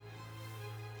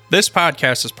This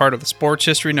podcast is part of the Sports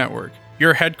History Network,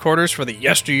 your headquarters for the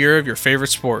yesteryear of your favorite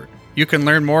sport. You can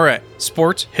learn more at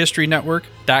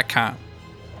sportshistorynetwork.com.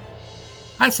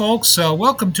 Hi, folks.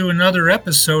 Welcome to another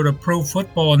episode of Pro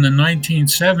Football in the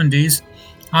 1970s.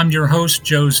 I'm your host,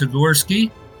 Joe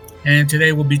Zagorski, and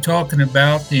today we'll be talking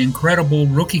about the incredible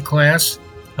rookie class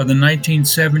of the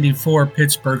 1974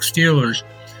 Pittsburgh Steelers.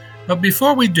 But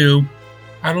before we do,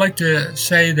 I'd like to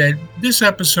say that this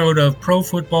episode of Pro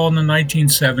Football in the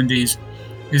 1970s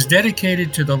is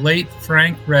dedicated to the late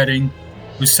Frank Redding,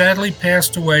 who sadly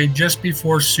passed away just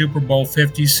before Super Bowl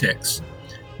 56.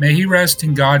 May he rest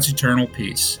in God's eternal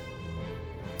peace.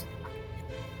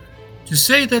 To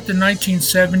say that the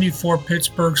 1974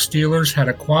 Pittsburgh Steelers had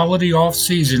a quality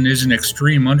offseason is an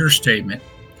extreme understatement.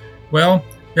 Well,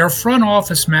 their front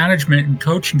office management and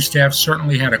coaching staff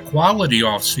certainly had a quality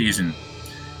offseason.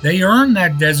 They earned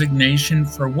that designation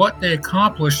for what they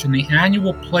accomplished in the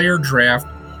annual player draft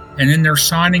and in their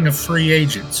signing of free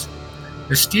agents.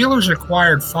 The Steelers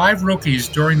acquired 5 rookies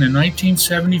during the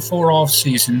 1974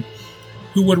 offseason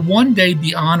who would one day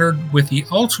be honored with the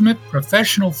ultimate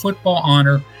professional football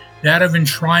honor, that of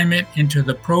enshrinement into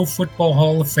the Pro Football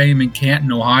Hall of Fame in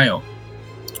Canton, Ohio.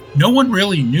 No one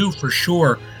really knew for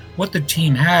sure what the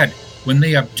team had when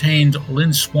they obtained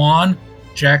Lynn Swann,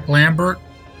 Jack Lambert,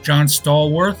 John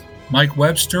Stallworth, Mike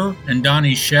Webster, and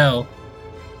Donnie Shell.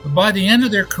 But by the end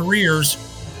of their careers,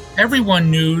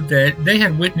 everyone knew that they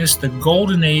had witnessed the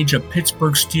golden age of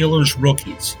Pittsburgh Steelers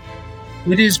rookies.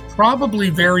 It is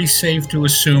probably very safe to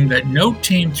assume that no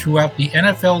team throughout the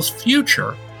NFL's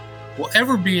future will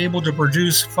ever be able to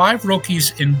produce 5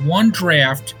 rookies in one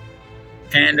draft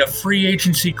and a free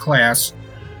agency class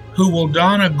who will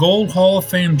don a Gold Hall of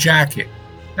Fame jacket.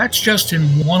 That's just in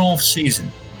one off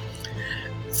season.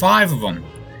 5 of them.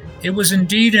 It was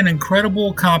indeed an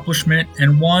incredible accomplishment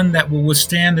and one that will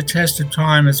withstand the test of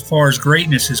time as far as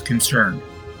greatness is concerned.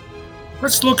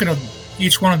 Let's look at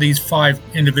each one of these 5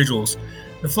 individuals.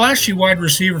 The flashy wide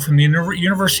receiver from the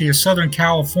University of Southern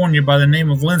California by the name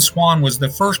of Lynn Swann was the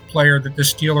first player that the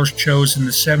Steelers chose in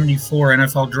the 74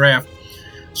 NFL draft.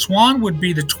 Swann would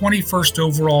be the 21st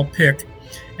overall pick,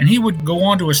 and he would go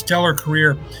on to a stellar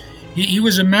career. He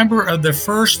was a member of the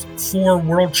first 4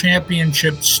 World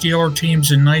Championship Steeler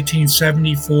teams in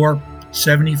 1974,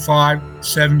 75,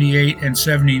 78, and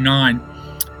 79.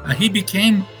 He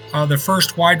became the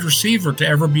first wide receiver to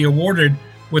ever be awarded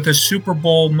with a Super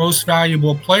Bowl Most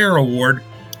Valuable Player award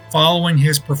following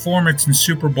his performance in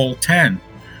Super Bowl X.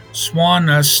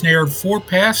 Swann snared 4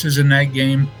 passes in that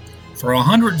game for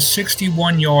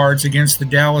 161 yards against the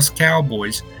Dallas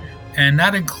Cowboys, and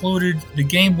that included the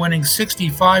game-winning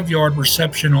 65-yard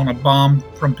reception on a bomb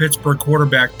from Pittsburgh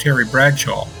quarterback Terry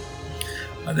Bradshaw.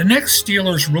 The next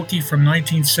Steelers rookie from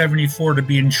 1974 to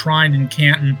be enshrined in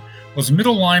Canton was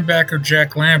middle linebacker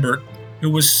Jack Lambert, who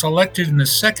was selected in the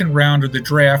second round of the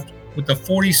draft with the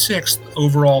 46th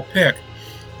overall pick.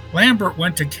 Lambert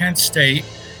went to Kent State,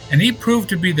 and he proved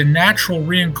to be the natural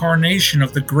reincarnation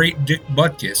of the great Dick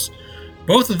Butkus.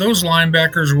 Both of those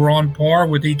linebackers were on par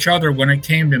with each other when it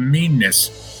came to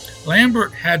meanness.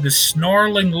 Lambert had the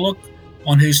snarling look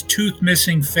on his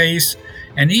tooth-missing face,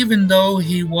 and even though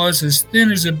he was as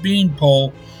thin as a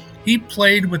beanpole, he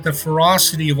played with the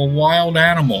ferocity of a wild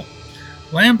animal.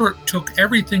 Lambert took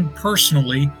everything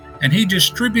personally, and he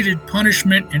distributed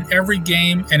punishment in every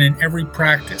game and in every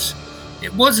practice.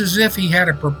 It was as if he had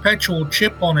a perpetual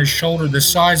chip on his shoulder the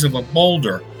size of a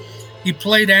boulder. He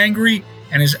played angry,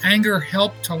 and his anger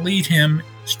helped to lead him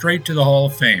straight to the Hall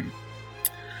of Fame.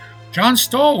 John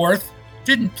Stallworth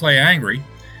didn't play angry,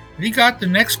 but he got the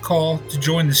next call to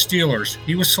join the Steelers.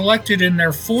 He was selected in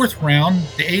their 4th round,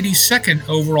 the 82nd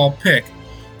overall pick.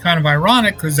 Kind of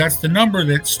ironic because that's the number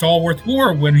that Stallworth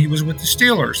wore when he was with the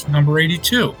Steelers, number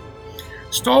 82.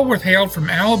 Stallworth hailed from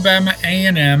Alabama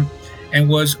A&M and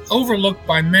was overlooked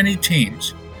by many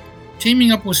teams.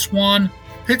 Teaming up with Swann,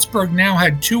 Pittsburgh now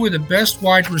had 2 of the best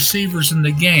wide receivers in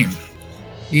the game.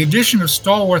 The addition of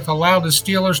Stallworth allowed the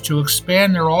Steelers to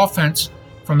expand their offense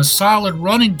from a solid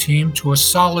running team to a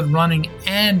solid running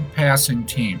and passing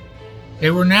team. They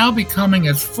were now becoming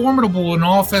as formidable an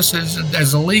offense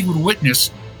as the league would witness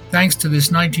thanks to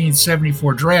this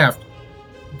 1974 draft.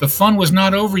 The fun was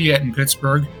not over yet in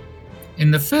Pittsburgh. In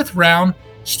the 5th round,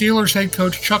 Steelers head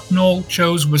coach Chuck Noll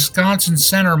chose Wisconsin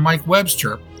center Mike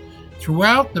Webster.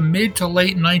 Throughout the mid to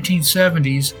late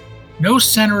 1970s, no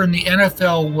center in the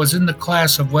NFL was in the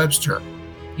class of Webster.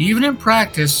 Even in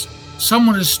practice,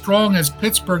 someone as strong as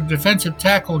Pittsburgh defensive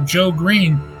tackle Joe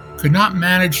Green could not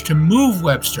manage to move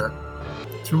Webster.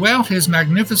 Throughout his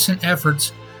magnificent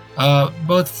efforts,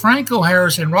 both Franco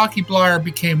Harris and Rocky Bleier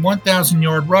became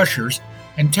 1,000-yard rushers,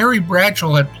 and Terry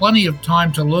Bradshaw had plenty of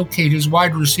time to locate his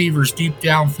wide receivers deep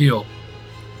downfield.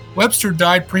 Webster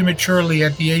died prematurely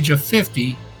at the age of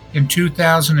 50 in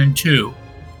 2002.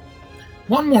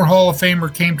 One more Hall of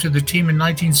Famer came to the team in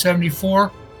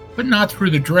 1974, but not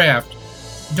through the draft.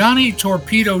 Donnie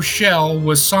Torpedo Shell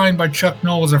was signed by Chuck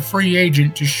Noll as a free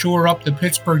agent to shore up the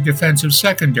Pittsburgh defensive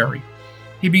secondary.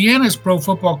 He began his pro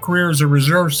football career as a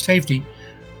reserve safety,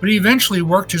 but he eventually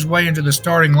worked his way into the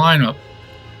starting lineup.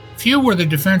 Few were the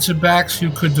defensive backs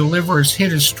who could deliver his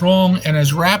hit as strong and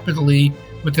as rapidly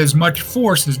with as much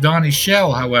force as Donnie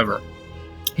Shell, however.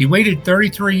 He waited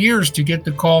 33 years to get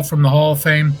the call from the Hall of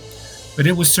Fame, but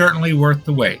it was certainly worth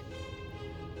the wait.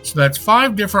 So that's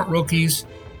 5 different rookies,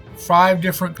 5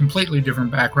 completely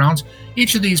different backgrounds.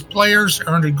 Each of these players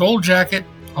earned a gold jacket,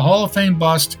 a Hall of Fame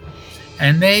bust,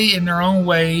 and they, in their own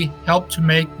way, helped to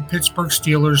make the Pittsburgh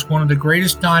Steelers one of the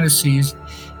greatest dynasties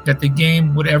that the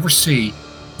game would ever see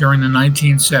during the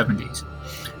 1970s.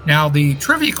 Now, the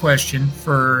trivia question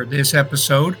for this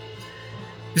episode,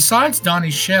 besides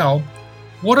Donnie Shell,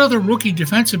 what other rookie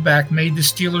defensive back made the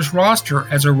Steelers roster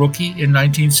as a rookie in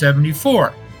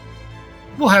 1974?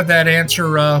 We'll have that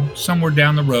answer somewhere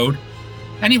down the road.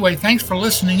 Anyway, thanks for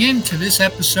listening in to this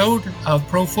episode of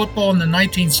Pro Football in the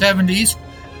 1970s.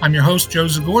 I'm your host, Joe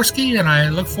Zagorski, and I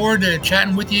look forward to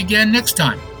chatting with you again next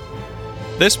time.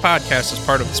 This podcast is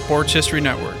part of the Sports History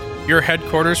Network, your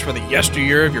headquarters for the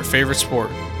yesteryear of your favorite sport.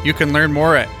 You can learn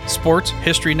more at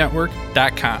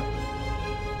sportshistorynetwork.com.